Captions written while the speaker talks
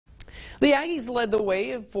The Aggies led the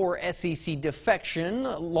way for SEC defection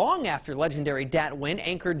long after legendary Dat Nguyen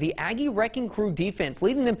anchored the Aggie Wrecking Crew defense,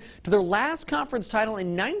 leading them to their last conference title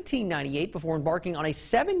in 1998 before embarking on a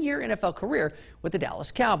 7-year NFL career with the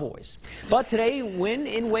Dallas Cowboys. But today, Nguyen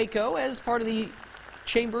in Waco as part of the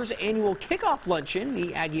Chambers annual kickoff luncheon.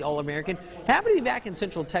 The Aggie All-American happy to be back in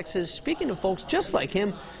Central Texas, speaking to folks just like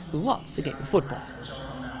him who love the game of football.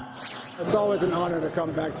 It's always an honor to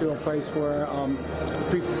come back to a place where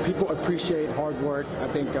people appreciate hard work. I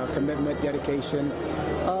think commitment, dedication,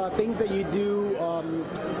 things that you do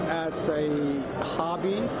as a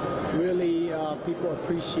hobby, really people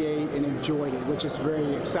appreciate and enjoy it, which is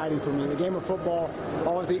very exciting for me. The game of football,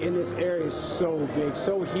 obviously in this area, is so big,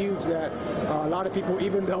 so huge that a lot of people,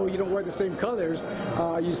 even though you don't wear the same colors,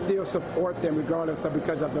 you still support them regardless of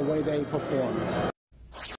because of the way they perform.